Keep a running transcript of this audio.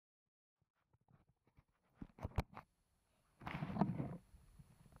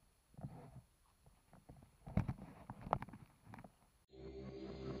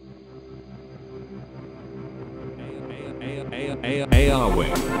AR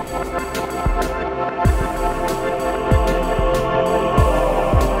wing.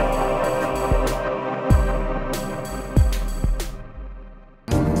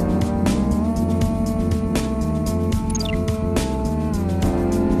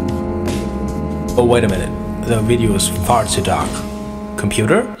 Oh, wait a minute. The video is far too dark.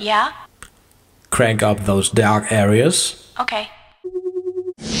 Computer? Yeah? Crank up those dark areas. Okay.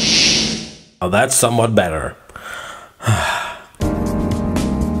 Oh, that's somewhat better.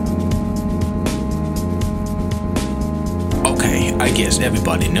 Okay, I guess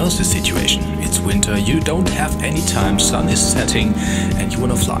everybody knows the situation. It's winter, you don't have any time, sun is setting, and you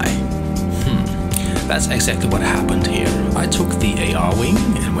wanna fly. That's exactly what happened here. I took the AR wing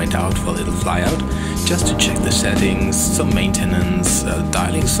and went out for a little flyout just to check the settings, some maintenance,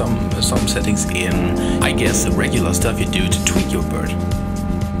 dialing some settings in. I guess the regular stuff you do to tweak your bird.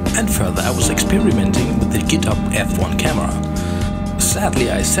 And further, I was experimenting with the GitHub F1 camera.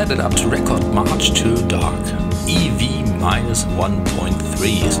 Sadly, I set it up to record March to dark.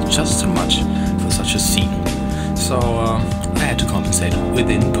 EV-1.3 is just too much for such a scene. So I had to compensate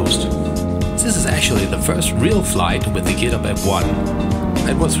within post. This is actually the first real flight with the GitHub F1.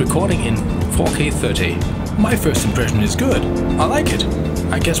 It was recording in 4K 30. My first impression is good. I like it.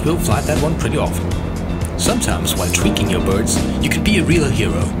 I guess we'll fly that one pretty often. Sometimes while tweaking your birds, you can be a real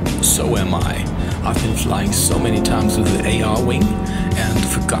hero. So am I. I've been flying so many times with the AR wing and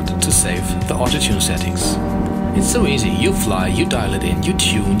forgot to save the AutoTune settings. It's so easy. You fly, you dial it in, you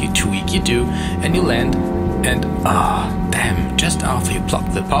tune, you tweak, you do, and you land. And damn, just after you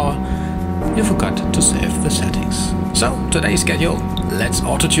plug the power, you forgot to save the settings. So, today's schedule, let's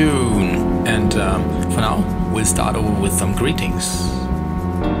AutoTune. And for now, we'll start over with some greetings.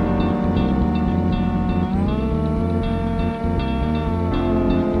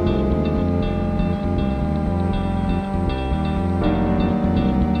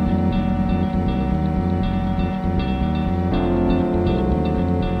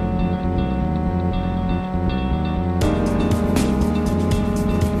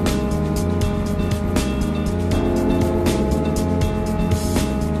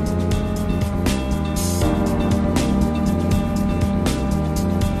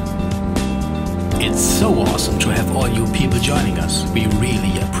 It's so awesome to have all you people joining us. We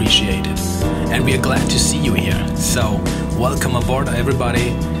really appreciate it. And we are glad to see you here. So, welcome aboard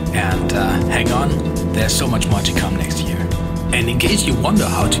everybody, and hang on, there's so much more to come next year. And in case you wonder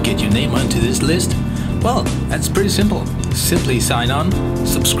how to get your name onto this list, well, that's pretty simple. Simply sign on,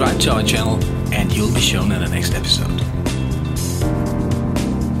 subscribe to our channel, and you'll be shown in the next episode.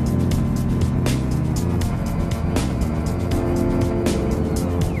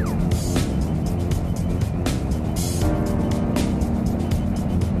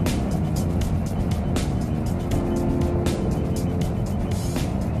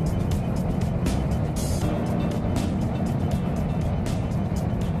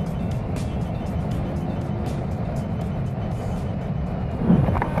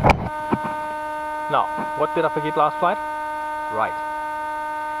 Now, what did I forget last flight? Right.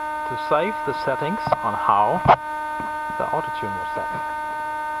 To save the settings on how the AutoTune was set.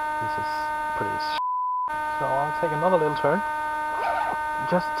 This is pretty so I'll take another little turn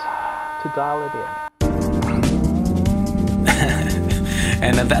just to dial it in.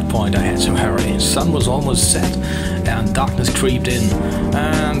 And at that point I had to hurry. Sun was almost set and darkness creeped in.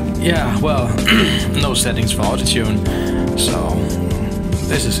 And yeah, well, no settings for AutoTune. So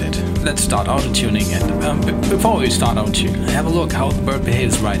this is it. Let's start auto-tuning, and before we start auto-tuning, have a look how the bird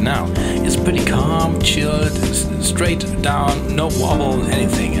behaves right now. It's pretty calm, chilled, straight down, no wobble,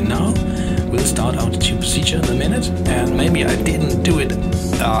 anything. And now we'll start auto-tune procedure in a minute, and maybe I didn't do it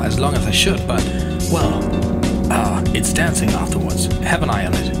as long as I should, but well, it's dancing afterwards. Have an eye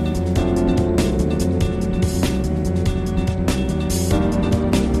on it.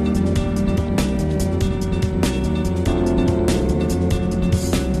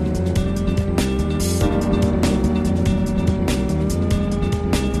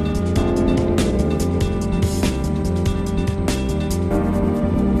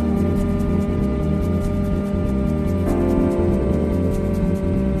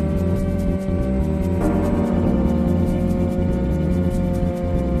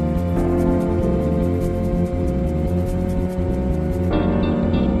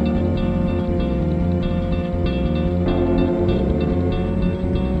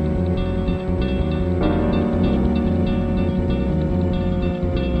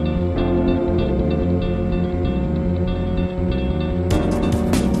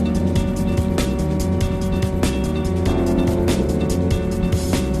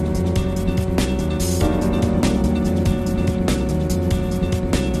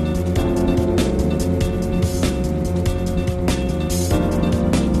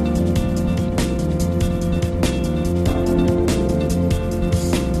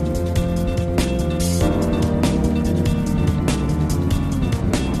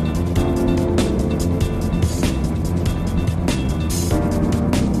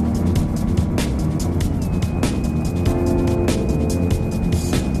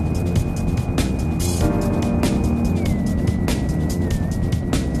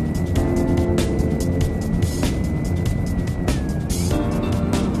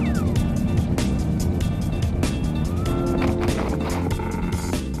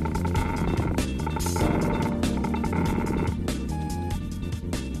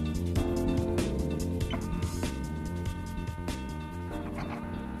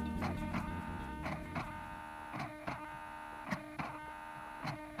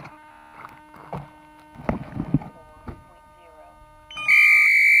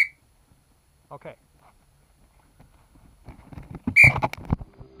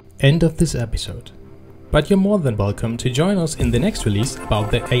 end of this episode. But you're more than welcome to join us in the next release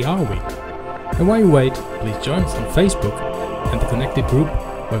about the AR week. And while you wait, please join us on Facebook and the connected group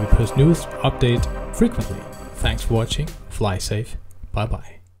where we post news update frequently. Thanks for watching, fly safe, bye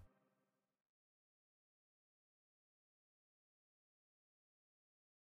bye.